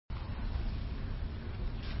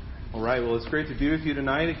All right, well, it's great to be with you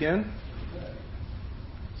tonight again.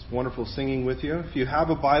 It's wonderful singing with you. If you have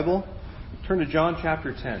a Bible, turn to John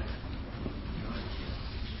chapter 10.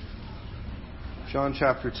 John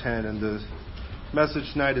chapter 10, and the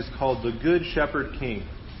message tonight is called The Good Shepherd King.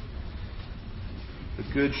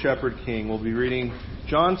 The Good Shepherd King. We'll be reading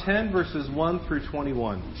John 10, verses 1 through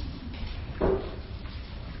 21.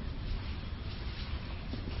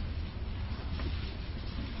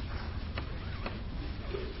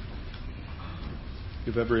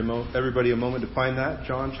 Give everybody a moment to find that.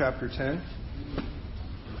 John chapter 10.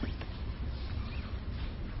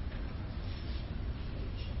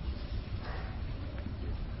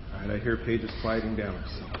 All right, I hear pages sliding down.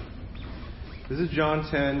 So. This is John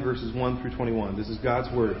 10, verses 1 through 21. This is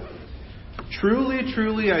God's Word. Truly,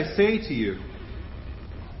 truly, I say to you,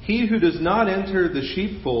 he who does not enter the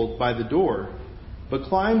sheepfold by the door, but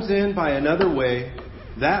climbs in by another way,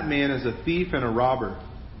 that man is a thief and a robber.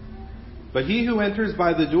 But he who enters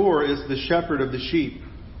by the door is the shepherd of the sheep.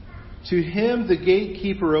 To him the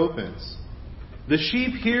gatekeeper opens. The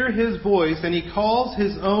sheep hear his voice, and he calls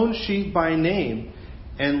his own sheep by name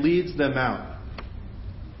and leads them out.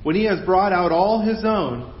 When he has brought out all his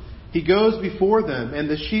own, he goes before them, and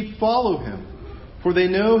the sheep follow him, for they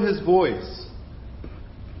know his voice.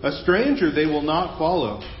 A stranger they will not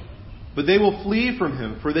follow, but they will flee from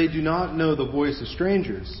him, for they do not know the voice of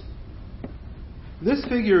strangers. This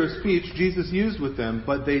figure of speech Jesus used with them,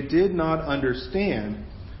 but they did not understand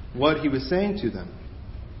what he was saying to them.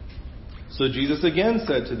 So Jesus again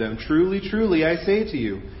said to them, Truly, truly, I say to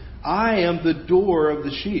you, I am the door of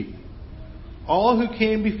the sheep. All who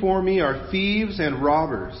came before me are thieves and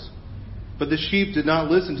robbers, but the sheep did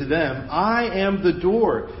not listen to them. I am the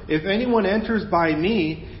door. If anyone enters by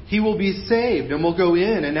me, he will be saved and will go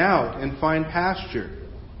in and out and find pasture.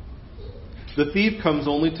 The thief comes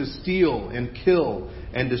only to steal and kill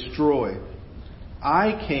and destroy.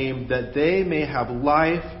 I came that they may have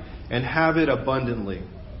life and have it abundantly.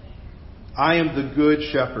 I am the good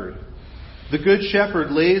shepherd. The good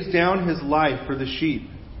shepherd lays down his life for the sheep.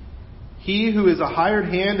 He who is a hired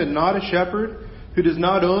hand and not a shepherd, who does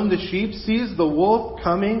not own the sheep, sees the wolf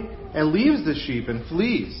coming and leaves the sheep and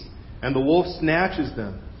flees, and the wolf snatches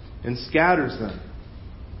them and scatters them.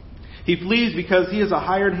 He flees because he is a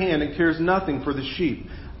hired hand and cares nothing for the sheep.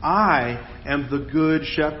 I am the good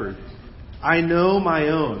shepherd. I know my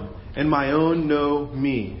own, and my own know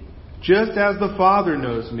me, just as the Father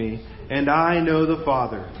knows me, and I know the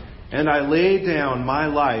Father, and I lay down my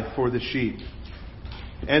life for the sheep.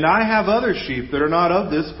 And I have other sheep that are not of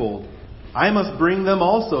this fold. I must bring them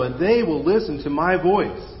also, and they will listen to my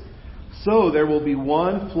voice. So there will be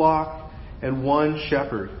one flock and one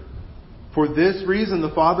shepherd. For this reason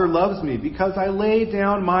the Father loves me, because I lay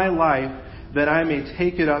down my life that I may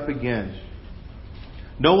take it up again.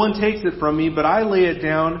 No one takes it from me, but I lay it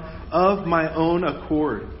down of my own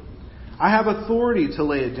accord. I have authority to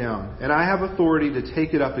lay it down, and I have authority to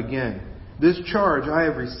take it up again. This charge I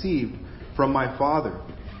have received from my Father.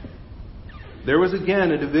 There was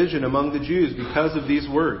again a division among the Jews because of these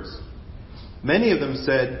words. Many of them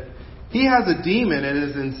said, He has a demon and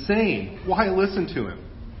is insane. Why listen to him?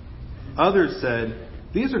 Others said,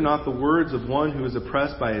 These are not the words of one who is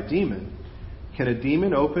oppressed by a demon. Can a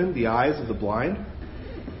demon open the eyes of the blind?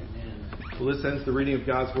 Well, this ends the reading of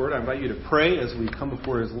God's Word. I invite you to pray as we come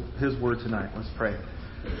before His Word tonight. Let's pray.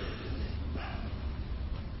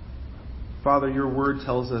 Father, your Word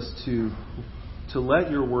tells us to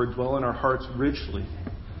let your Word dwell in our hearts richly.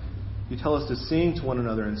 You tell us to sing to one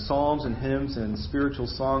another in psalms and hymns and spiritual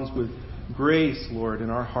songs with grace, Lord, in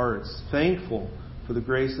our hearts, thankful for the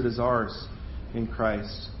grace that is ours in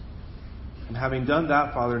Christ. And having done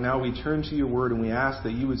that, Father, now we turn to your word and we ask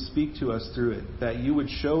that you would speak to us through it, that you would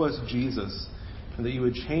show us Jesus, and that you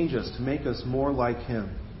would change us to make us more like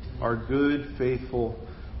him, our good, faithful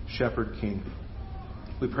Shepherd King.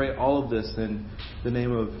 We pray all of this in the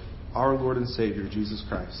name of our Lord and Savior, Jesus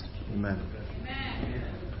Christ. Amen.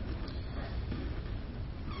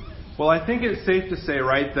 Well, I think it's safe to say,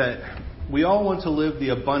 right, that we all want to live the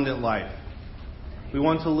abundant life. We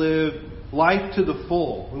want to live life to the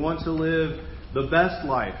full. We want to live the best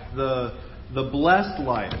life, the blessed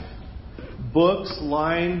life. Books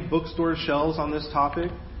line bookstore shelves on this topic.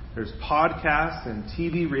 There's podcasts and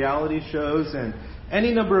TV reality shows and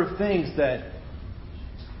any number of things that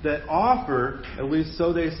offer, at least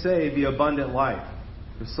so they say, the abundant life.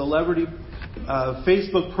 There's celebrity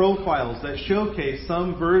Facebook profiles that showcase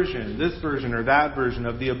some version, this version or that version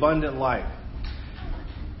of the abundant life.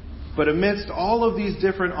 But amidst all of these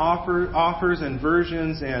different offers and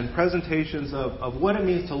versions and presentations of what it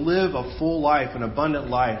means to live a full life, an abundant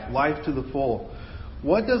life, life to the full,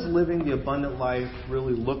 what does living the abundant life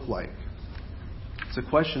really look like? It's a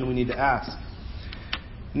question we need to ask.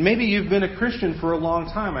 Maybe you've been a Christian for a long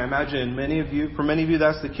time. I imagine for many of you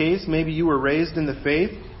that's the case. Maybe you were raised in the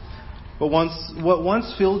faith. But what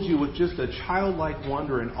once filled you with just a childlike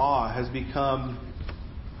wonder and awe has become,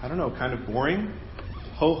 kind of boring,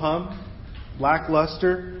 ho-hum,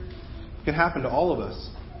 lackluster. It can happen to all of us.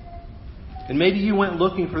 And maybe you went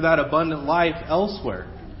looking for that abundant life elsewhere.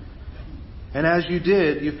 And as you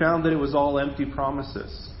did, you found that it was all empty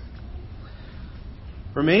promises.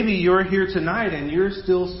 Or maybe you're here tonight and you're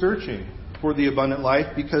still searching for the abundant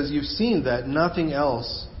life because you've seen that nothing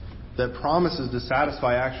else that promises to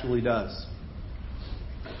satisfy actually does.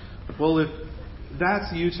 Well, if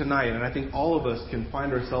that's you tonight, and I think all of us can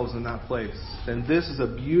find ourselves in that place, then this is a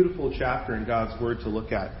beautiful chapter in God's Word to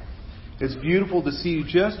look at. It's beautiful to see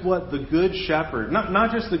just what the Good Shepherd,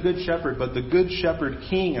 not just the Good Shepherd, but the Good Shepherd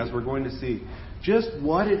King, as we're going to see, just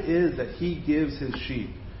what it is that He gives His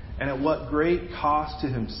sheep, and at what great cost to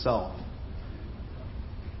Himself.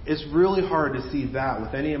 It's really hard to see that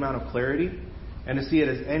with any amount of clarity, and to see it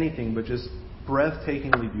as anything but just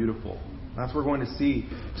breathtakingly beautiful. That's what we're going to see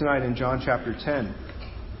tonight in John chapter 10.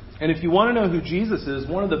 And if you want to know who Jesus is,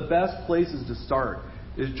 one of the best places to start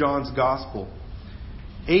is John's Gospel.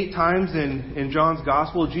 8 times in John's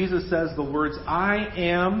Gospel, Jesus says the words, "I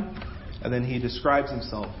am," and then He describes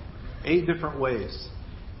Himself 8 different ways.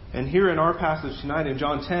 And here in our passage tonight in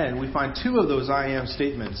John 10, we find 2 of those "I am"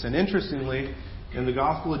 statements. And interestingly, in the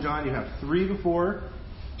Gospel of John, you have 3 before,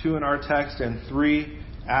 2 in our text, and 3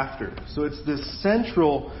 after. So it's this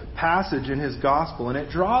central passage in His Gospel, and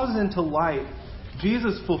it draws into light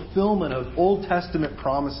Jesus' fulfillment of Old Testament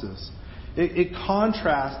promises. It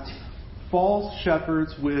contrasts false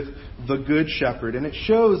shepherds with the Good Shepherd, and it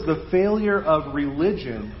shows the failure of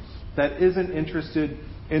religion that isn't interested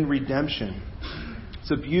in redemption.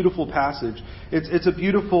 It's a beautiful passage. It's a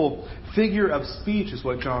beautiful figure of speech is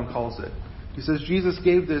what John calls it. He says Jesus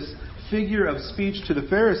gave this figure of speech to the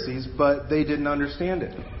Pharisees, but they didn't understand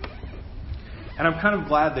it. And I'm kind of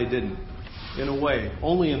glad they didn't, in a way,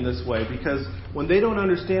 only in this way, because when they don't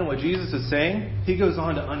understand what Jesus is saying, He goes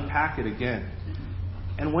on to unpack it again.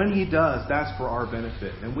 And when He does, that's for our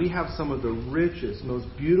benefit. And we have some of the richest, most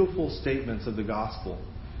beautiful statements of the gospel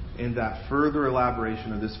in that further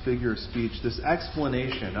elaboration of this figure of speech, this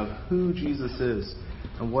explanation of who Jesus is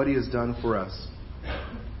and what He has done for us.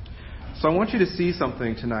 So I want you to see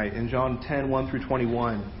something tonight in John 10, 1 through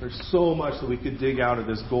 21. There's so much that we could dig out of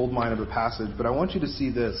this gold mine of a passage, but I want you to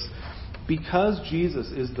see this. Because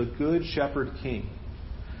Jesus is the Good Shepherd King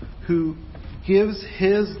who gives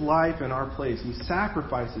His life in our place, He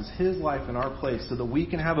sacrifices His life in our place so that we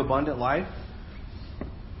can have abundant life,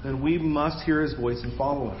 then we must hear His voice and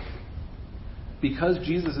follow Him. Because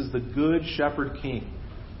Jesus is the Good Shepherd King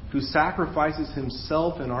who sacrifices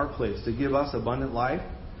Himself in our place to give us abundant life,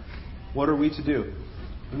 what are we to do?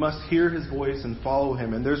 We must hear His voice and follow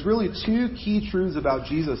Him. And there's really 2 key truths about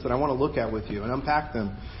Jesus that I want to look at with you and unpack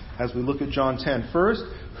them as we look at John 10. First,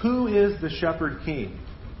 who is the Shepherd King?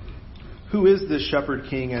 Who is this Shepherd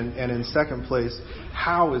King? And in second place,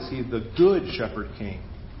 how is He the Good Shepherd King?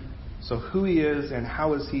 So who He is and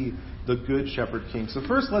how is He the Good Shepherd King? So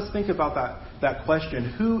first, let's think about that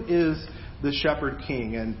question. Who is the Shepherd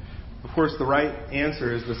King? And of course, the right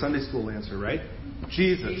answer is the Sunday school answer, right?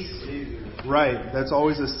 Jesus. Right. That's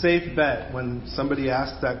always a safe bet when somebody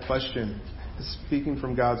asks that question, speaking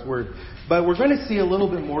from God's Word. But we're going to see a little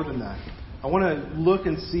bit more than that. I want to look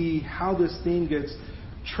and see how this theme gets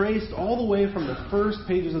traced all the way from the first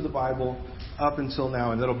pages of the Bible up until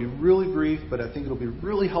now. And that'll be really brief, but I think it'll be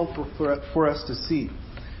really helpful for us to see.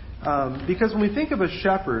 Because when we think of a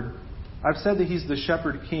shepherd, I've said that he's the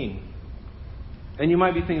Shepherd King. And you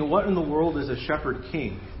might be thinking, what in the world is a Shepherd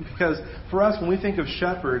King? Because for us, when we think of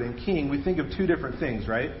shepherd and king, we think of 2 different things,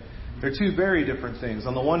 right? They're 2 very different things.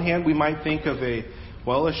 On the one hand, we might think of a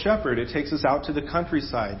shepherd. It takes us out to the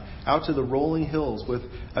countryside, out to the rolling hills with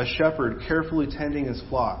a shepherd carefully tending his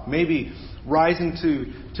flock. Maybe rising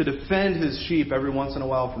to defend his sheep every once in a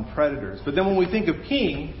while from predators. But then when we think of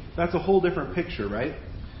king, that's a whole different picture, right?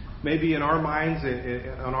 Maybe in our minds,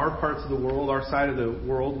 on our parts of the world, our side of the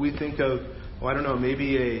world, we think of,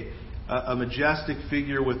 maybe a majestic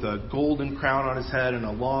figure with a golden crown on his head and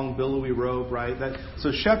a long billowy robe, right?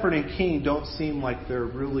 So shepherd and king don't seem like they're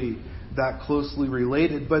really that closely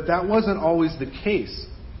related, but that wasn't always the case.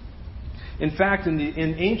 In fact, in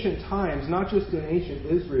ancient times, not just in ancient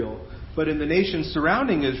Israel, but in the nations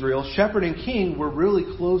surrounding Israel, shepherd and king were really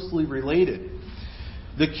closely related.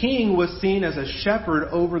 The king was seen as a shepherd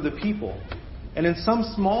over the people. And in some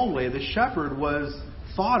small way, the shepherd was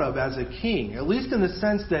thought of as a king, at least in the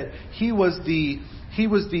sense that he was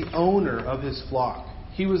the owner of his flock.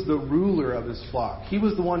 He was the ruler of his flock. He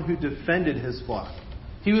was the one who defended his flock.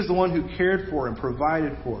 He was the one who cared for and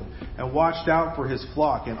provided for and watched out for his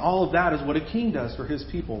flock. And all of that is what a king does for his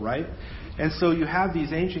people, right? And so you have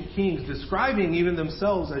these ancient kings describing even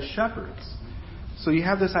themselves as shepherds. So you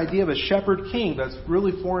have this idea of a shepherd king that's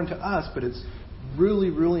really foreign to us, but it's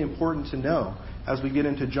really, really important to know as we get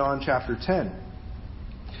into John chapter 10.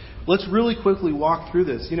 Let's really quickly walk through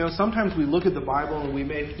this. Sometimes we look at the Bible and we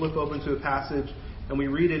may flip open to a passage and we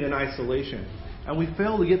read it in isolation. And we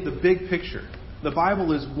fail to get the big picture. The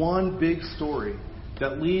Bible is one big story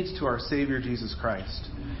that leads to our Savior Jesus Christ.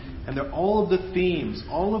 And all of the themes,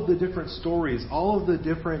 all of the different stories, all of the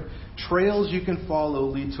different trails you can follow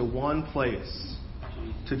lead to one place,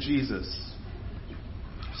 to Jesus.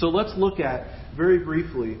 So let's look at, very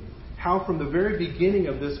briefly, how from the very beginning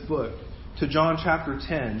of this book to John chapter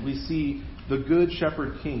 10, we see the good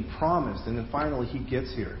shepherd king promised, and then finally he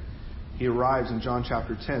gets here. He arrives in John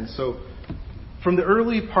chapter 10. So from the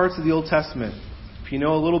early parts of the Old Testament, if you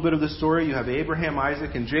know a little bit of the story, you have Abraham,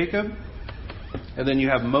 Isaac, and Jacob. And then you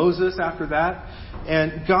have Moses after that.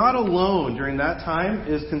 And God alone during that time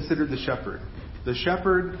is considered the shepherd. The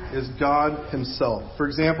shepherd is God himself. For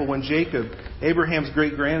example, when Jacob, Abraham's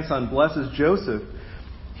great-grandson, blesses Joseph,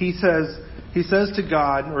 he says to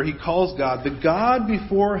God, or he calls God, the God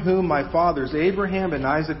before whom my fathers Abraham and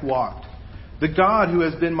Isaac walked, the God who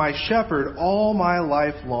has been my shepherd all my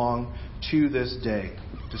life long to this day.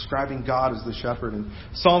 Describing God as the shepherd. In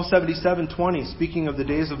Psalm 77:20, speaking of the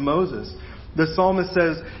days of Moses, the psalmist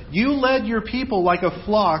says, you led your people like a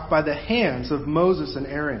flock by the hands of Moses and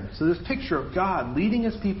Aaron. So this picture of God leading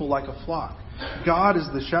his people like a flock. God is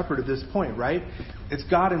the shepherd at this point, right? It's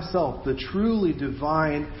God himself, the truly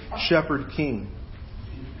divine shepherd king.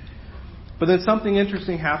 But then something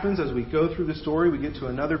interesting happens as we go through the story. We get to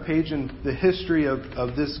another page in the history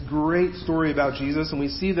of this great story about Jesus. And we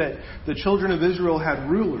see that the children of Israel had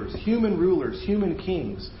rulers, human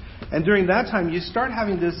kings. And during that time, you start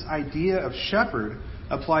having this idea of shepherd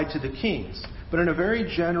applied to the kings. But in a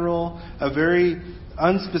very general, a very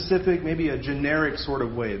unspecific, maybe a generic sort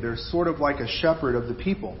of way. They're sort of like a shepherd of the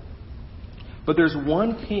people. But there's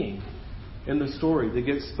one king in the story that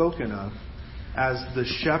gets spoken of as the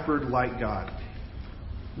shepherd like God.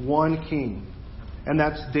 One king. And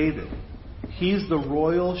that's David. He's the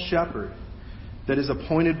royal shepherd that is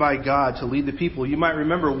appointed by God to lead the people. You might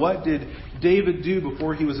remember, what did David do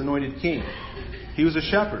before he was anointed king? He was a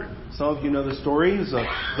shepherd. Some of you know the story. He was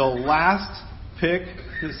the last pick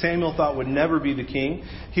that Samuel thought would never be the king.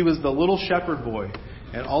 He was the little shepherd boy.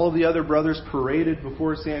 And all of the other brothers paraded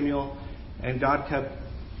before Samuel. And God kept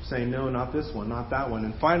saying, no, not this one, not that one.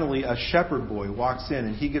 And finally, a shepherd boy walks in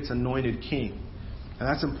and he gets anointed king. And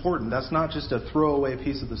that's important. That's not just a throwaway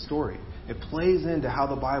piece of the story. It plays into how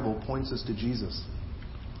the Bible points us to Jesus.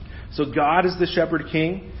 So God is the shepherd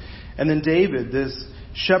king. And then David, this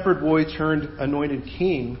shepherd boy turned anointed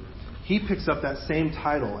king, he picks up that same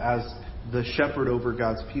title as the shepherd over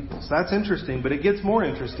God's people. So that's interesting, but it gets more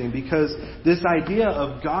interesting because this idea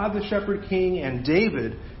of God the shepherd king and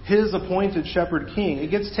David, his appointed shepherd king, it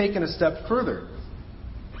gets taken a step further.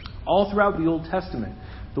 All throughout the Old Testament,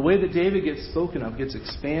 the way that David gets spoken of gets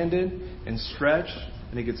expanded and stretched,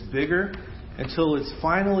 and it gets bigger until it's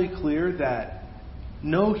finally clear that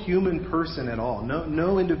no human person at all,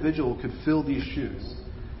 no individual could fill these shoes.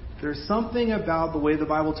 There's something about the way the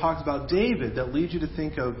Bible talks about David that leads you to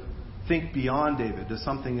think beyond David to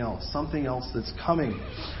something else that's coming,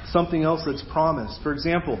 something else that's promised. For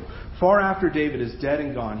example, far after David is dead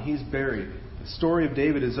and gone, he's buried, the story of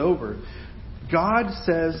David is over, God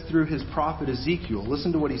says through his prophet Ezekiel,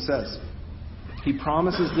 listen to what he says. He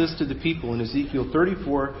promises this to the people in Ezekiel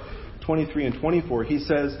 34, 23 and 24. He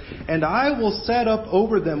says, and I will set up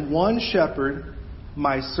over them one shepherd,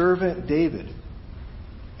 my servant David,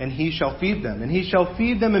 and he shall feed them. And he shall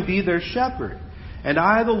feed them and be their shepherd. And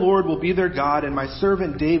I, the Lord, will be their God, and my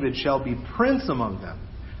servant David shall be prince among them.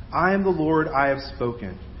 I am the Lord, I have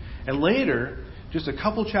spoken. And later, just a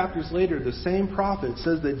couple chapters later, the same prophet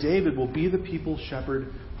says that David will be the people's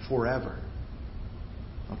shepherd forever.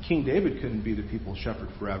 Now, King David couldn't be the people's shepherd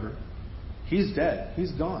forever. He's dead.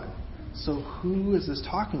 He's gone. So who is this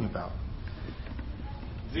talking about?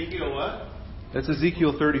 Ezekiel what? That's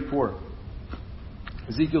Ezekiel 34.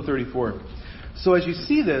 Ezekiel 34. So as you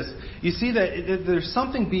see this, you see that there's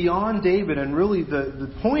something beyond David, and really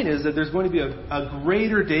the point is that there's going to be a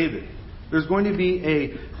greater David. There's going to be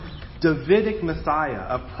a Davidic Messiah,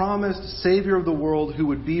 a promised Savior of the world who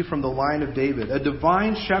would be from the line of David. A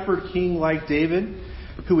divine shepherd king like David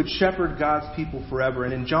who would shepherd God's people forever.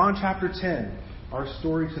 And in John chapter 10, our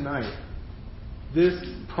story tonight, this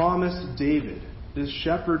promised David, this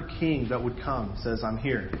shepherd king that would come, says, I'm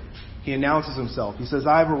here. He announces himself. He says,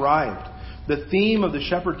 I've arrived. The theme of the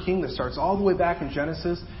shepherd king that starts all the way back in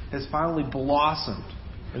Genesis has finally blossomed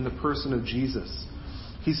in the person of Jesus.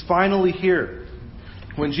 He's finally here.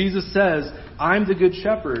 When Jesus says, I'm the good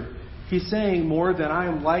shepherd, he's saying more than I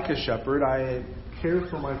am like a shepherd. I care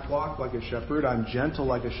for my flock like a shepherd. I'm gentle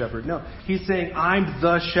like a shepherd. No, he's saying, I'm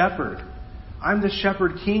the shepherd. I'm the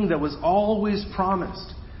shepherd king that was always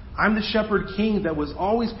promised. I'm the shepherd king that was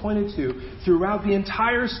always pointed to throughout the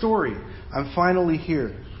entire story. I'm finally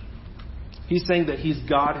here. He's saying that he's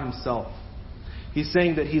God himself. He's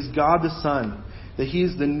saying that he's God the Son, that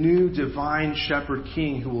he's the new divine shepherd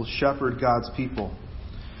king who will shepherd God's people.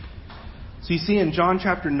 So you see in John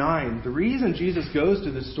chapter 9, the reason Jesus goes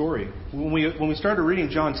to this story, when we started reading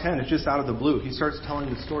John 10, it's just out of the blue. He starts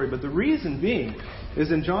telling the story. But the reason being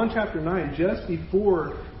is in John chapter 9, just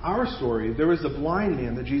before our story, there was a blind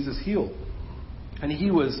man that Jesus healed. And he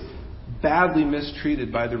was badly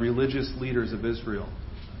mistreated by the religious leaders of Israel.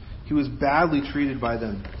 He was badly treated by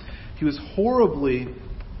them. He was horribly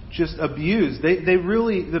just abused. They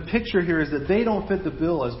really, the picture here is that they don't fit the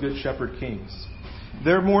bill as good shepherd kings.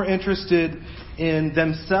 They're more interested in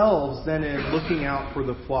themselves than in looking out for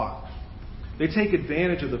the flock. They take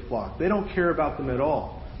advantage of the flock. They don't care about them at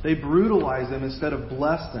all. They brutalize them instead of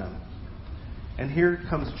bless them. And here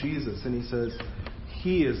comes Jesus, and he says,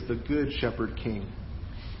 he is the good shepherd king.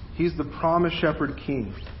 He's the promised shepherd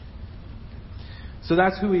king. So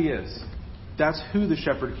that's who he is. That's who the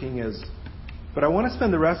shepherd king is. But I want to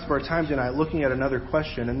spend the rest of our time tonight looking at another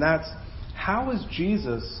question, and that's, how is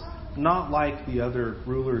Jesus not like the other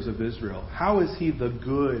rulers of Israel? How is he the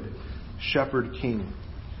good shepherd king?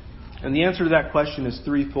 And the answer to that question is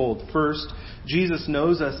threefold. First, Jesus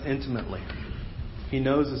knows us intimately. He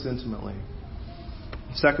knows us intimately.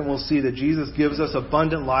 Second, we'll see that Jesus gives us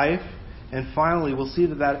abundant life. And finally, we'll see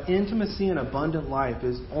that that intimacy and abundant life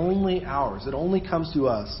is only ours. It only comes to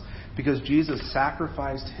us because Jesus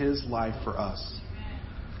sacrificed his life for us.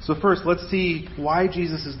 So first, let's see why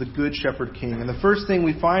Jesus is the good shepherd king. And the first thing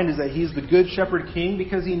we find is that he's the good shepherd king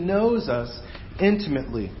because he knows us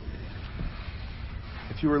intimately.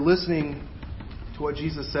 If you were listening to what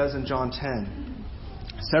Jesus says in John 10,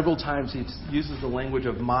 several times he uses the language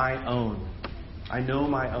of my own. I know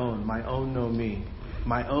my own know me.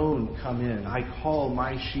 My own come in. I call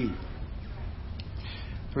my sheep.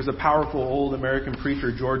 There was a powerful old American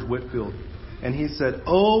preacher, George Whitefield, and he said,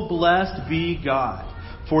 "Oh, blessed be God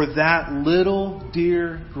for that little,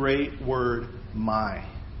 dear, great word, my."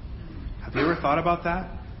 Have you ever thought about that?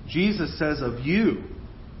 Jesus says of you,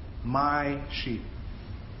 my sheep.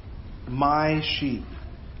 My sheep.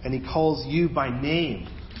 And he calls you by name.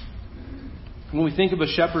 When we think of a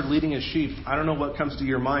shepherd leading his sheep, I don't know what comes to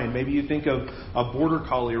your mind. Maybe you think of a border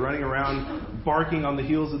collie running around, barking on the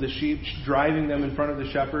heels of the sheep, driving them in front of the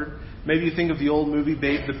shepherd. Maybe you think of the old movie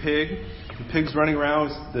Babe the Pig. The pig's running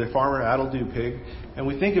around with the farmer, that'll do pig. And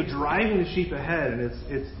we think of driving the sheep ahead, and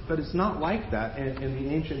but it's not like that in the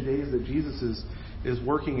ancient days that Jesus is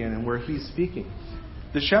working in and where he's speaking.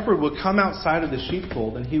 The shepherd would come outside of the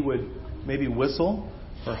sheepfold and he would maybe whistle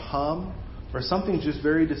or hum or something just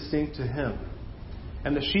very distinct to him.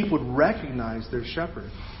 And the sheep would recognize their shepherd.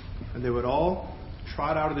 And they would all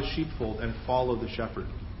trot out of the sheepfold and follow the shepherd.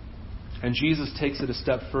 And Jesus takes it a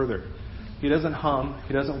step further. He doesn't hum.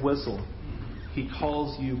 He doesn't whistle. He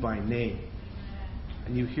calls you by name.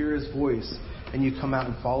 And you hear his voice. And you come out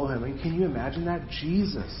and follow him. And can you imagine that?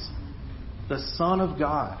 Jesus, the Son of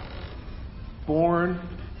God, born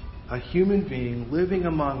a human being, living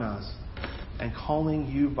among us, and calling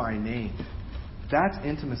you by name. That's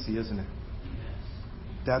intimacy, isn't it?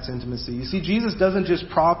 That's intimacy. You see, Jesus doesn't just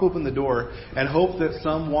prop open the door and hope that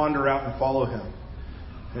some wander out and follow him.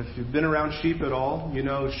 If you've been around sheep at all, you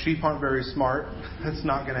know sheep aren't very smart. That's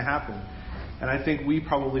not going to happen. And I think we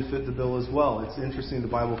probably fit the bill as well. It's interesting the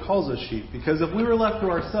Bible calls us sheep. Because if we were left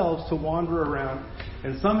to ourselves to wander around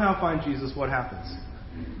and somehow find Jesus, what happens?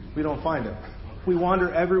 We don't find him. We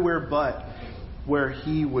wander everywhere but where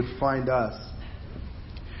he would find us.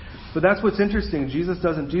 But that's what's interesting. Jesus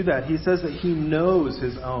doesn't do that. He says that he knows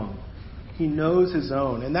his own. He knows his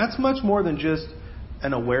own. And that's much more than just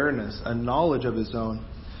an awareness, a knowledge of his own.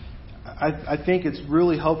 I think it's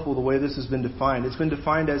really helpful the way this has been defined. It's been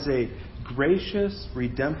defined as a gracious,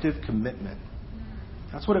 redemptive commitment.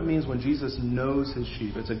 That's what it means when Jesus knows his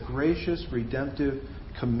sheep. It's a gracious, redemptive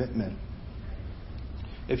commitment.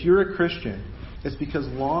 If you're a Christian, it's because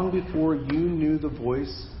long before you knew the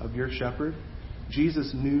voice of your shepherd,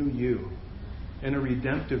 Jesus knew you. in a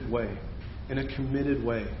redemptive way, in a committed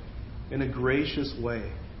way, in a gracious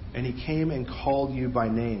way. And He came and called you by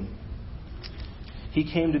name. He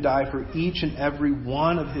came to die for each and every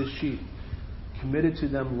one of His sheep, committed to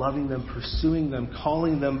them, loving them, pursuing them,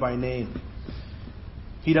 calling them by name.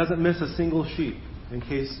 He doesn't miss a single sheep, in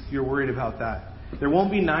case you're worried about that. There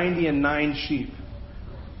won't be 99 sheep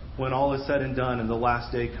when all is said and done and the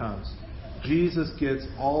last day comes. Jesus gets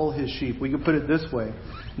all His sheep. We could put it this way.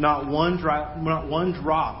 Not one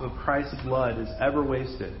drop of Christ's blood is ever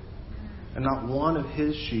wasted. And not one of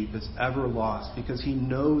His sheep is ever lost, because He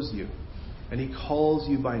knows you. And He calls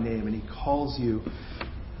you by name. And He calls you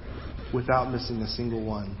without missing a single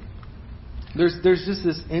one. There's just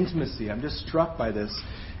this intimacy. I'm just struck by this.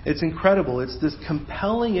 It's incredible. It's this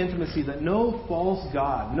compelling intimacy that no false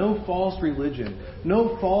God, no false religion,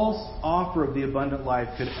 no false offer of the abundant life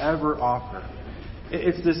could ever offer.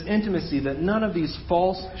 It's this intimacy that none of these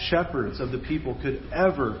false shepherds of the people could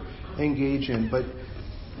ever engage in. But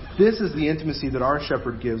this is the intimacy that our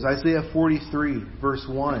shepherd gives. Isaiah 43, verse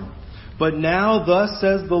 1. But now thus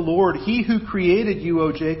says the Lord, He who created you,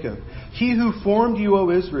 O Jacob, He who formed you, O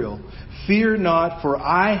Israel, fear not, for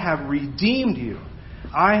I have redeemed you.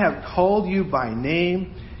 I have called you by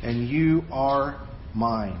name, and you are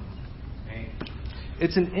mine.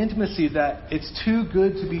 It's an intimacy that it's too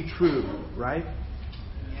good to be true, right?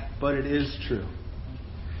 But it is true.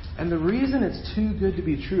 And the reason it's too good to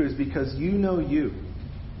be true is because you know you,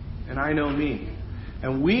 and I know me.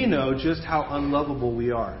 And we know just how unlovable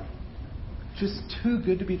we are. Just too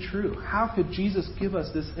good to be true. How could Jesus give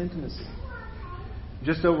us this intimacy?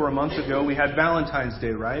 Just over a month ago, we had Valentine's Day,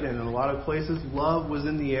 right? And in a lot of places, love was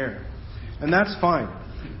in the air. And that's fine.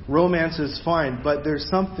 Romance is fine. But there's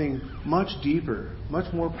something much deeper,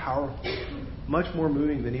 much more powerful, much more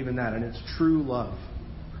moving than even that. And it's true love.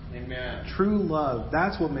 Amen. True love.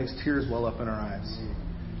 That's what makes tears well up in our eyes.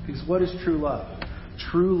 Because what is true love?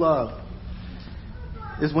 True love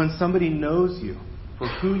is when somebody knows you for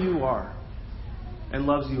who you are and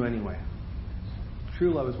loves you anyway.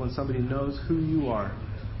 True love is when somebody knows who you are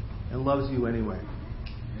and loves you anyway.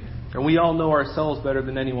 And we all know ourselves better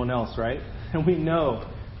than anyone else, right? And we know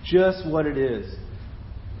just what it is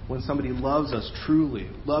when somebody loves us truly,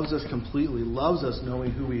 loves us completely, loves us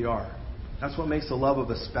knowing who we are. That's what makes the love of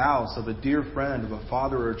a spouse, of a dear friend, of a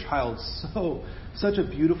father or a child such a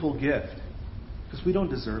beautiful gift. Because we don't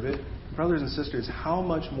deserve it. Brothers and sisters, how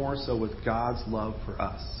much more so with God's love for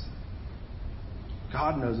us?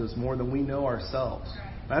 God knows us more than we know ourselves.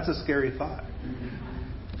 That's a scary thought.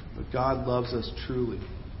 But God loves us truly.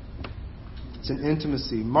 It's an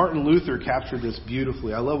intimacy. Martin Luther captured this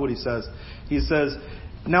beautifully. I love what he says. He says,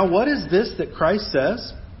 "Now what is this that Christ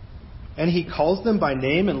says? And He calls them by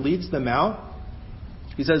name and leads them out."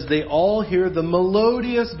 He says, "They all hear the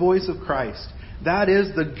melodious voice of Christ. That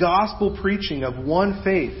is the gospel preaching of one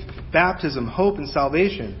faith, baptism, hope, and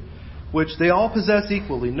salvation, which they all possess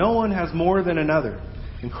equally. No one has more than another.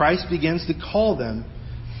 And Christ begins to call them,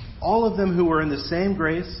 all of them who are in the same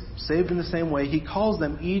grace, saved in the same way. He calls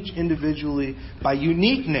them each individually by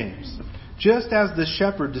unique names, just as the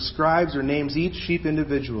shepherd describes or names each sheep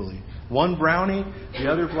individually. One brownie,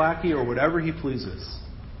 the other blackie, or whatever he pleases."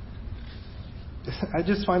 I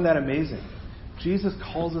just find that amazing. Jesus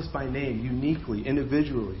calls us by name, uniquely,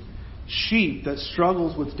 individually. Sheep that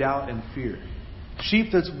struggles with doubt and fear.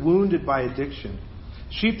 Sheep that's wounded by addiction.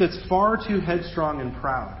 Sheep that's far too headstrong and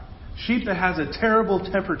proud. Sheep that has a terrible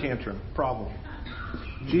temper tantrum problem.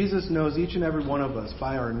 Jesus knows each and every one of us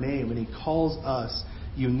by our name, and He calls us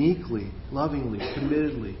uniquely, lovingly,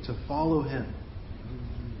 committedly to follow Him.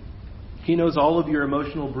 He knows all of your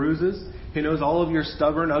emotional bruises. He knows all of your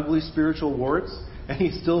stubborn, ugly spiritual warts, and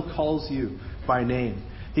He still calls you by name.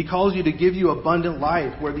 He calls you to give you abundant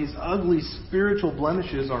life where these ugly spiritual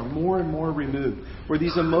blemishes are more and more removed, where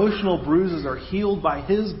these emotional bruises are healed by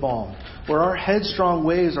His balm, where our headstrong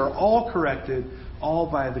ways are all corrected, all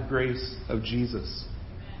by the grace of Jesus.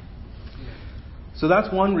 So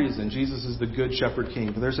that's one reason Jesus is the Good Shepherd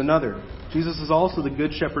King. But there's another. Jesus is also the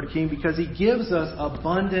Good Shepherd King because He gives us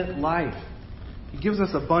abundant life. He gives us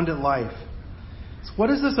abundant life. So what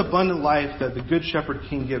does this abundant life that the Good Shepherd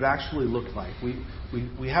King give actually look like?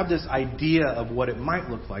 We have this idea of what it might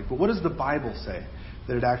look like, but what does the Bible say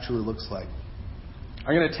that it actually looks like?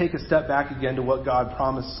 I'm going to take a step back again to what God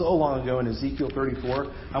promised so long ago in Ezekiel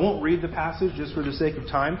 34. I won't read the passage just for the sake of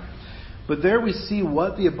time, but there we see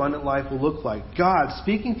what the abundant life will look like. God,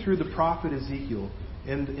 speaking through the prophet Ezekiel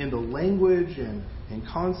in the language and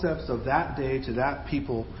concepts of that day to that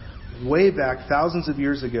people, way back thousands of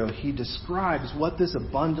years ago, He describes what this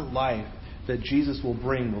abundant life that Jesus will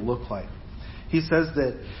bring will look like. He says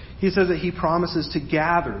that he promises to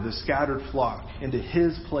gather the scattered flock into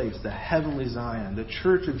his place, the heavenly Zion, the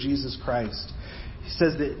church of Jesus Christ. He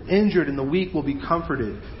says that injured and the weak will be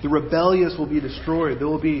comforted. The rebellious will be destroyed. There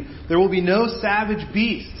will be no savage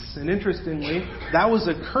beasts. And interestingly, that was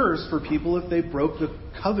a curse for people if they broke the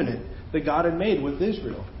covenant that God had made with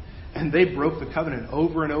Israel. And they broke the covenant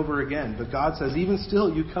over and over again. But God says, even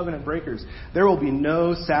still, you covenant breakers, there will be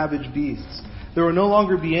no savage beasts. There will no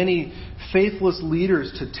longer be any faithless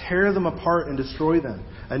leaders to tear them apart and destroy them.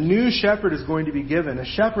 A new shepherd is going to be given, a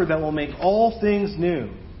shepherd that will make all things new.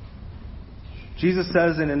 Jesus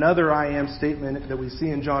says in another I am statement that we see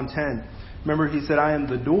in John 10, remember he said, I am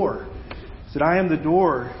the door. He said, I am the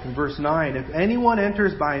door in verse 9. If anyone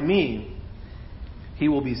enters by me, he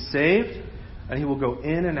will be saved, and he will go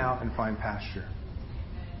in and out and find pasture.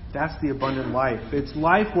 That's the abundant life. It's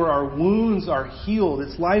life where our wounds are healed.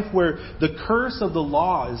 It's life where the curse of the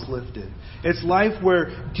law is lifted. It's life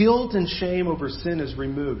where guilt and shame over sin is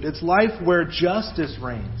removed. It's life where justice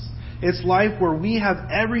reigns. It's life where we have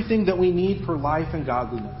everything that we need for life and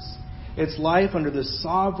godliness. It's life under the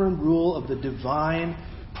sovereign rule of the divine,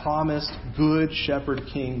 promised, good shepherd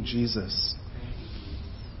king, Jesus.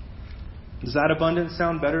 Does that abundance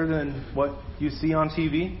sound better than what you see on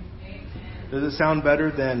TV? Does it sound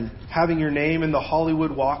better than having your name in the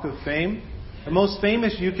Hollywood Walk of Fame? The most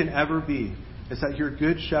famous you can ever be is that your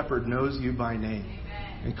good shepherd knows you by name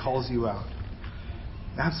and calls you out.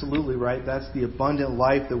 Absolutely right. That's the abundant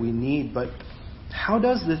life that we need. But how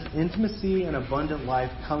does this intimacy and abundant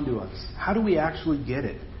life come to us? How do we actually get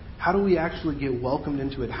it? How do we actually get welcomed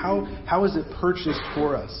into it? How is it purchased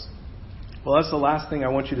for us? Well, that's the last thing I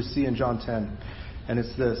want you to see in John 10. And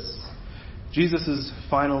it's this. Jesus is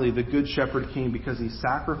finally the good shepherd king because he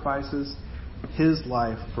sacrifices his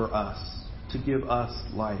life for us to give us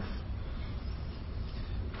life.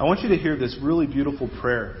 I want you to hear this really beautiful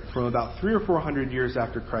prayer from about 300 or 400 years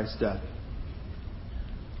after Christ's death.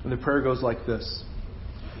 And the prayer goes like this.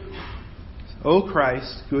 O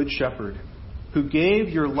Christ, good shepherd, who gave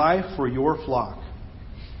your life for your flock,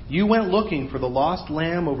 you went looking for the lost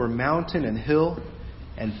lamb over mountain and hill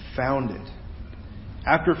and found it.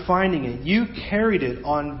 After finding it, you carried it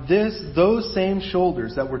on those same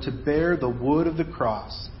shoulders that were to bear the wood of the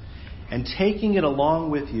cross. And taking it along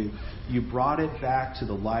with you, you brought it back to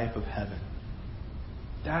the life of heaven.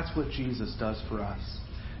 That's what Jesus does for us.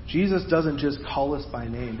 Jesus doesn't just call us by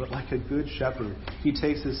name, but like a good shepherd, he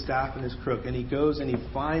takes his staff and his crook and he goes and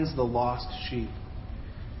he finds the lost sheep.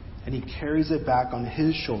 And he carries it back on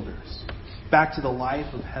his shoulders, back to the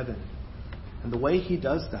life of heaven. And the way he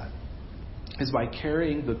does that is by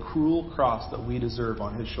carrying the cruel cross that we deserve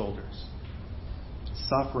on his shoulders.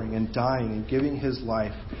 Suffering and dying and giving his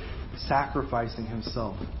life, sacrificing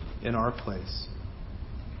himself in our place.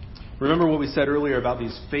 Remember what we said earlier about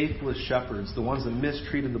these faithless shepherds, the ones that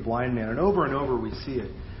mistreated the blind man. And over we see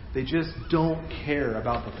it. They just don't care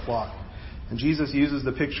about the flock. And Jesus uses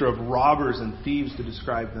the picture of robbers and thieves to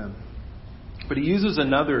describe them. But he uses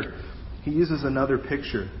another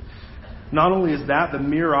picture. Not only is that the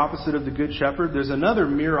mirror opposite of the Good Shepherd, there's another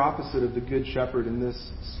mirror opposite of the Good Shepherd in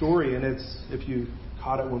this story. And it's, if you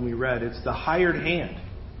caught it when we read, it's the hired hand.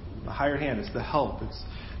 The hired hand. It's the help. It's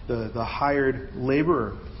the hired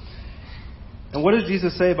laborer. And what does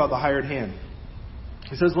Jesus say about the hired hand?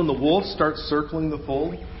 He says when the wolf starts circling the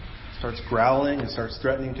fold, starts growling and starts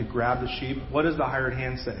threatening to grab the sheep, what does the hired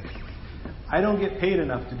hand say? I don't get paid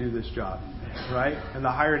enough to do this job, right? And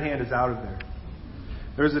the hired hand is out of there.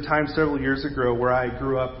 There was a time several years ago where I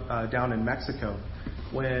grew up down in Mexico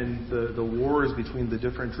when the wars between the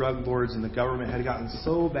different drug lords and the government had gotten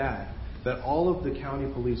so bad that all of the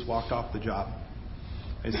county police walked off the job.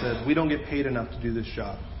 They said, we don't get paid enough to do this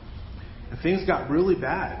job. And things got really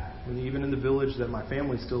bad, even in the village that my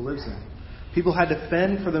family still lives in. People had to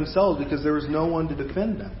fend for themselves because there was no one to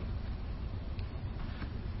defend them.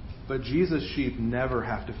 But Jesus' sheep never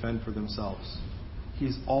have to fend for themselves.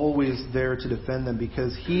 He's always there to defend them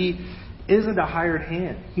because he isn't a hired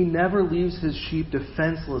hand. He never leaves his sheep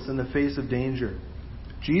defenseless in the face of danger.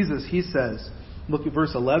 Jesus, he says, look at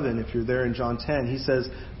verse 11 if you're there in John 10. He says,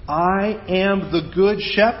 I am the good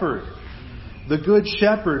shepherd. The good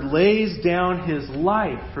shepherd lays down his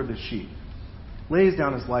life for the sheep. Lays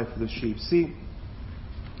down his life for the sheep. See,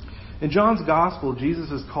 in John's gospel,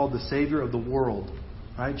 Jesus is called the Savior of the world.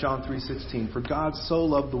 Right? John 3:16. For God so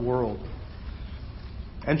loved the world.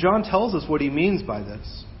 And John tells us what he means by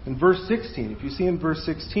this. In verse 16, if you see in verse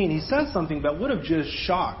 16, he says something that would have just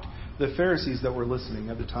shocked the Pharisees that were listening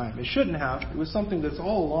at the time. It shouldn't have. It was something that's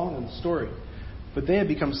all along in the story. But they had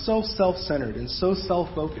become so self-centered and so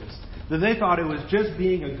self-focused that they thought it was just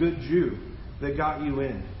being a good Jew that got you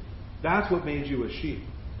in. That's what made you a sheep.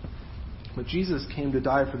 But Jesus came to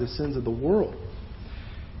die for the sins of the world.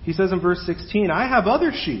 He says in verse 16, I have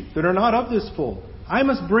other sheep that are not of this fold. I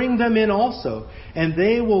must bring them in also, and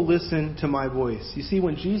they will listen to my voice. You see,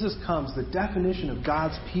 when Jesus comes, the definition of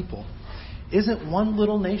God's people isn't one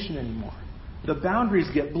little nation anymore. The boundaries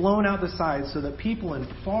get blown out the sides so that people in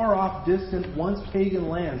far off, distant, once pagan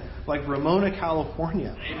lands like Ramona,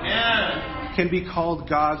 California, can be called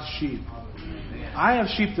God's sheep. I have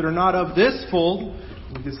sheep that are not of this fold.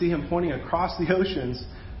 You can see him pointing across the oceans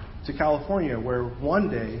to California, where one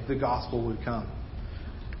day the gospel would come.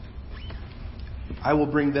 I will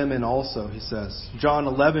bring them in also, he says. John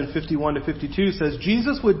 11:51-52 says,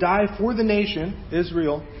 Jesus would die for the nation,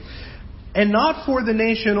 Israel, and not for the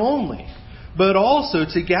nation only, but also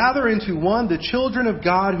to gather into one the children of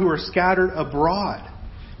God who are scattered abroad.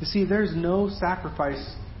 You see, there's no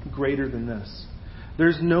sacrifice greater than this.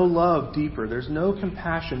 There's no love deeper. There's no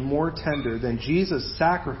compassion more tender than Jesus'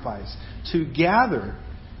 sacrifice to gather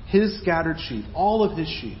his scattered sheep, all of his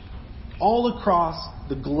sheep, all across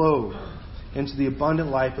the globe into the abundant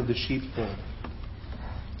life of the sheepfold.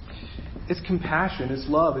 It's compassion, it's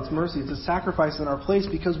love, it's mercy, it's a sacrifice in our place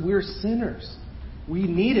because we're sinners. We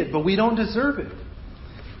need it, but we don't deserve it.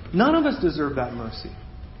 None of us deserve that mercy.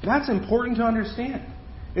 That's important to understand.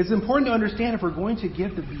 It's important to understand if we're going to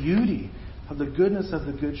get the beauty of the goodness of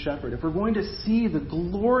the Good Shepherd, if we're going to see the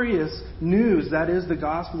glorious news that is the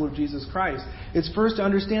gospel of Jesus Christ, it's first to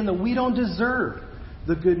understand that we don't deserve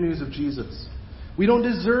the good news of Jesus. We don't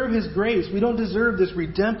deserve his grace. We don't deserve this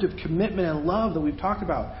redemptive commitment and love that we've talked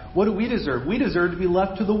about. What do we deserve? We deserve to be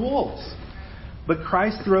left to the wolves. But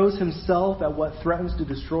Christ throws himself at what threatens to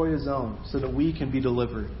destroy his own so that we can be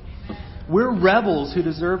delivered. We're rebels who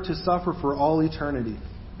deserve to suffer for all eternity.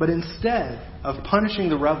 But instead of punishing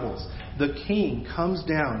the rebels, the King comes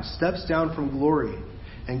down, steps down from glory,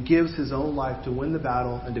 and gives his own life to win the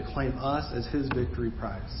battle and to claim us as his victory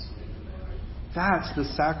prize. That's the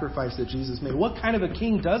sacrifice that Jesus made. What kind of a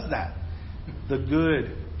king does that? The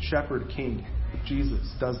Good Shepherd King, Jesus,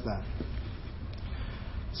 does that.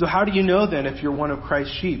 So how do you know then if you're one of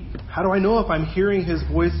Christ's sheep? How do I know if I'm hearing his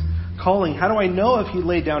voice calling? How do I know if he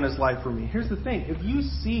laid down his life for me? Here's the thing. If you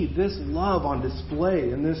see this love on display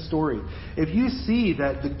in this story, if you see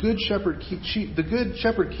that the Good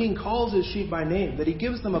Shepherd King calls his sheep by name, that he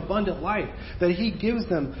gives them abundant life, that he gives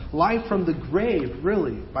them life from the grave,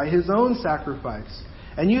 really, by his own sacrifice,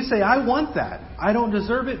 and you say, I want that. I don't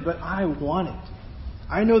deserve it, but I want it.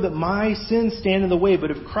 I know that my sins stand in the way,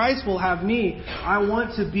 but if Christ will have me, I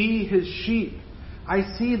want to be his sheep.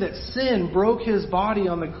 I see that sin broke his body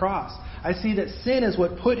on the cross. I see that sin is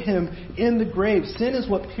what put him in the grave. Sin is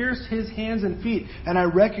what pierced his hands and feet. And I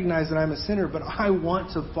recognize that I'm a sinner, but I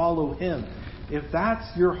want to follow him. If that's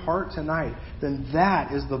your heart tonight, then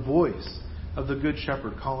that is the voice of the Good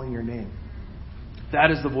Shepherd calling your name.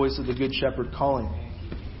 That is the voice of the Good Shepherd calling.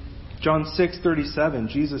 John 6:37,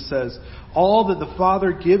 Jesus says, all that the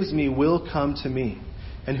Father gives me will come to me,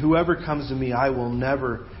 and whoever comes to me I will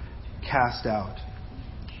never cast out.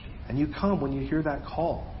 And you come when you hear that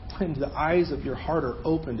call, and the eyes of your heart are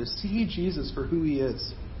open to see Jesus for who he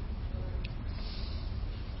is.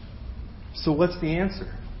 So what's the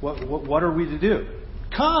answer? What are we to do?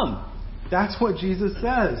 Come! That's what Jesus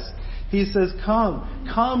says. He says,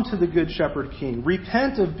 come to the Good Shepherd King.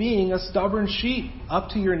 Repent of being a stubborn sheep up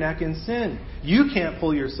to your neck in sin. You can't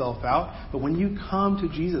pull yourself out, but when you come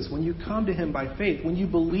to Jesus, when you come to him by faith, when you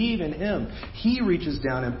believe in him, he reaches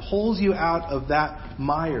down and pulls you out of that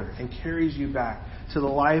mire and carries you back to the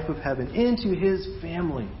life of heaven, into his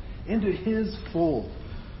family, into his fold.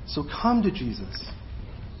 So come to Jesus.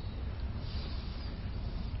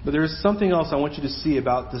 But there is something else I want you to see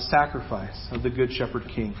about the sacrifice of the Good Shepherd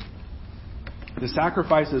King. The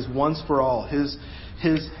sacrifice is once for all. His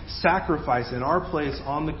sacrifice in our place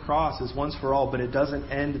on the cross is once for all, but it doesn't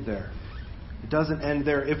end there. It doesn't end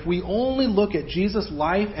there. If we only look at Jesus'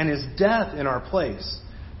 life and his death in our place,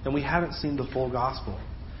 then we haven't seen the full gospel.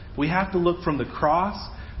 We have to look from the cross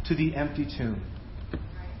to the empty tomb.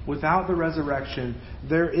 Without the resurrection,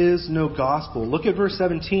 there is no gospel. Look at verse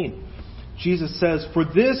 17. Jesus says, for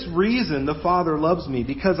this reason the Father loves me,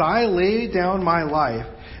 because I lay down my life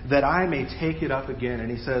that I may take it up again. And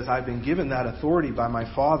he says, I've been given that authority by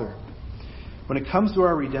my Father. When it comes to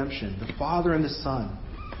our redemption, the Father and the Son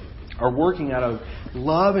are working out of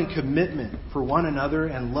love and commitment for one another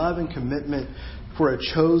and love and commitment for a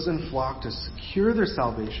chosen flock to secure their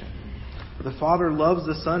salvation. The Father loves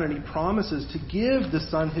the Son, and he promises to give the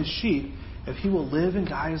Son his sheep if he will live and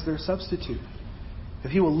die as their substitute. If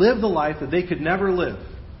he will live the life that they could never live.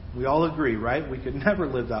 We all agree, right? We could never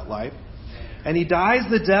live that life. And he dies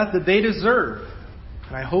the death that they deserve.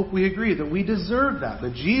 And I hope we agree that we deserve that.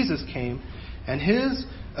 But Jesus came, and his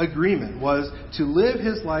agreement was to live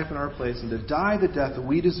his life in our place and to die the death that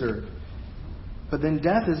we deserve. But then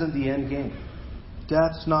death isn't the end game.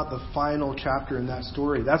 Death's not the final chapter in that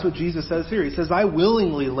story. That's what Jesus says here. He says, I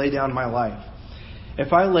willingly lay down my life.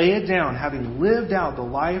 If I lay it down, having lived out the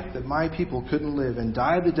life that my people couldn't live and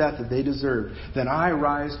die the death that they deserve, then I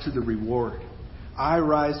rise to the reward. I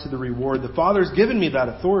rise to the reward. The Father's given me that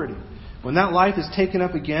authority. When that life is taken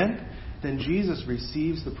up again, then Jesus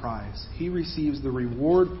receives the prize. He receives the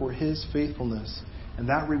reward for his faithfulness. And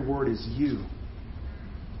that reward is you.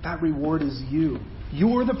 That reward is you.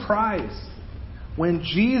 You're the prize. When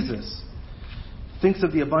Jesus thinks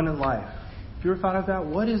of the abundant life, have you ever thought of that?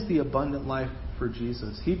 What is the abundant life for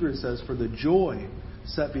Jesus? Hebrews says, for the joy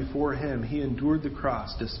set before him, he endured the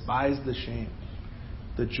cross, despised the shame.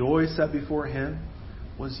 The joy set before him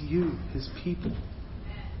was you, his people.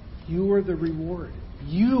 You are the reward.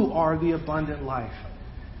 You are the abundant life.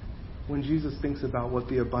 When Jesus thinks about what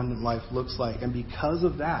the abundant life looks like. And because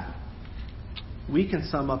of that, we can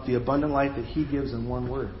sum up the abundant life that he gives in one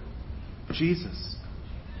word. Jesus.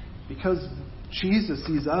 Because Jesus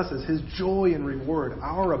sees us as his joy and reward,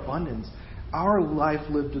 our abundance, our life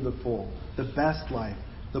lived to the full, the best life,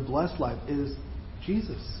 the blessed life is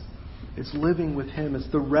Jesus. It's living with him. It's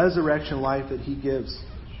the resurrection life that he gives.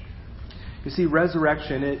 You see,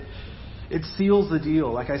 resurrection, it seals the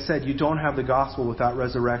deal. Like I said, you don't have the gospel without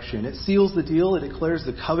resurrection. It seals the deal. It declares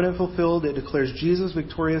the covenant fulfilled. It declares Jesus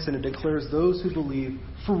victorious. And it declares those who believe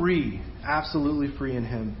free, absolutely free in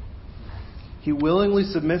him. He willingly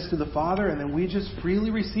submits to the Father, and then we just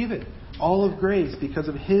freely receive it. All of grace because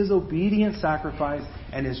of his obedient sacrifice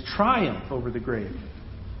and his triumph over the grave.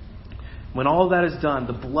 When all that is done,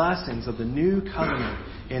 the blessings of the new covenant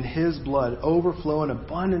in his blood overflow in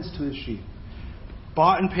abundance to his sheep.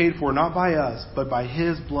 Bought and paid for, not by us, but by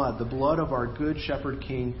his blood, the blood of our good shepherd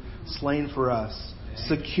king, slain for us,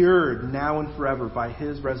 secured now and forever by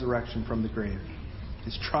his resurrection from the grave,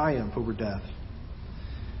 his triumph over death.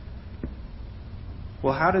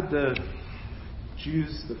 Well, how did the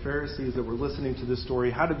Jews, the Pharisees that were listening to this story,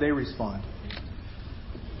 how did they respond?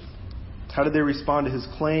 How did they respond to his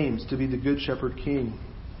claims to be the good shepherd king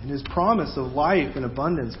and his promise of life and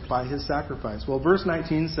abundance by his sacrifice? Well, verse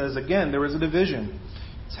 19 says, again, there was a division.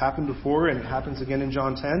 It's happened before and it happens again in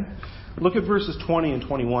John 10. Look at verses 20 and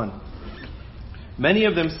 21. Many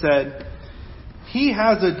of them said, he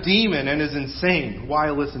has a demon and is insane. Why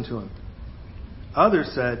listen to him?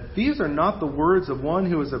 Others said, these are not the words of one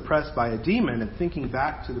who is oppressed by a demon. And thinking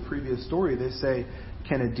back to the previous story, they say,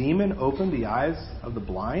 can a demon open the eyes of the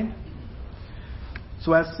blind?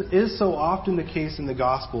 So as is so often the case in the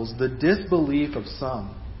Gospels, the disbelief of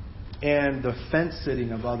some and the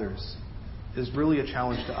fence-sitting of others is really a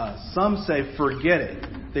challenge to us. Some say, forget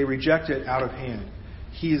it. They reject it out of hand.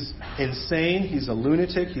 He's insane. He's a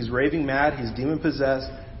lunatic. He's raving mad. He's demon-possessed.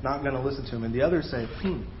 Not going to listen to him. And the others say,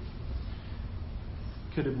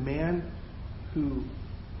 could a man who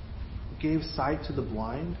gave sight to the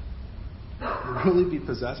blind really be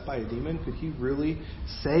possessed by a demon? Could he really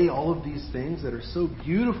say all of these things that are so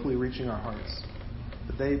beautifully reaching our hearts?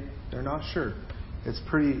 But they're not sure. It's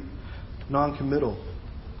pretty non-committal.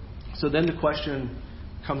 So then the question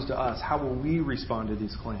comes to us, how will we respond to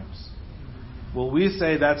these claims? Will we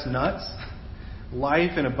say that's nuts?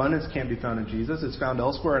 Life and abundance can't be found in Jesus. It's found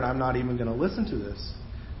elsewhere and I'm not even going to listen to this.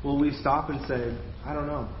 Will we stop and say, I don't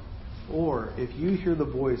know? Or if you hear the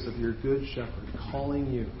voice of your good shepherd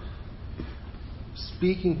calling you,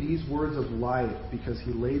 speaking these words of life because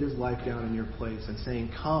he laid his life down in your place and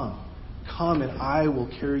saying, come and I will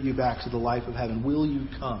carry you back to the life of heaven. Will you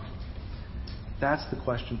come? That's the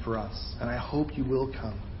question for us. And I hope you will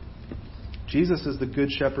come. Jesus is the good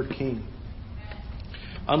shepherd king.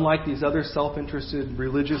 Unlike these other self-interested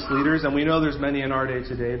religious leaders, and we know there's many in our day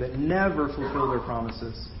today that never fulfill their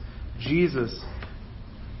promises, Jesus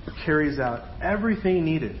carries out everything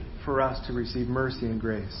needed for us to receive mercy and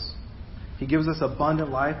grace. He gives us abundant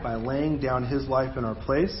life by laying down his life in our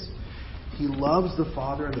place. He loves the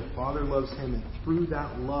Father and the Father loves him. And through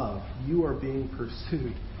that love, you are being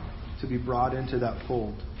pursued to be brought into that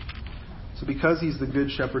fold. So because he's the good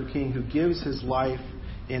shepherd king who gives his life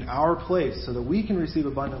in our place so that we can receive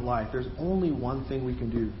abundant life, there's only one thing we can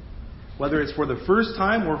do. Whether it's for the first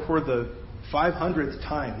time or for the 500th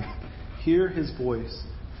time, hear his voice,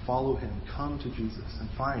 follow him, come to Jesus and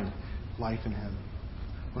find life in him.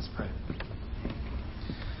 Let's pray.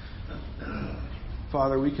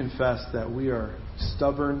 Father, we confess that we are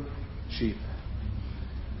stubborn sheep.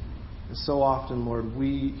 And so often, Lord,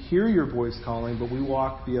 we hear your voice calling, but we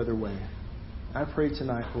walk the other way. I pray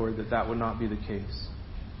tonight, Lord, that would not be the case.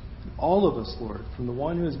 All of us, Lord, from the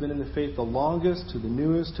one who has been in the faith the longest to the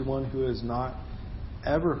newest, to one who has not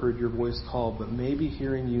ever heard your voice called, but may be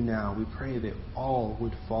hearing you now, we pray that all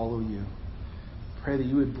would follow you. Pray that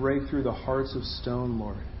you would break through the hearts of stone,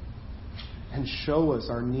 Lord, and show us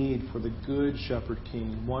our need for the good shepherd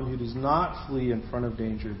king, one who does not flee in front of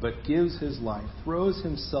danger, but gives his life, throws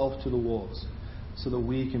himself to the wolves so that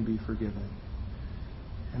we can be forgiven.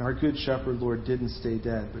 And our good shepherd, Lord, didn't stay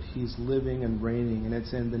dead, but he's living and reigning, and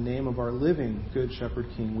it's in the name of our living good shepherd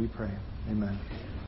king we pray. Amen.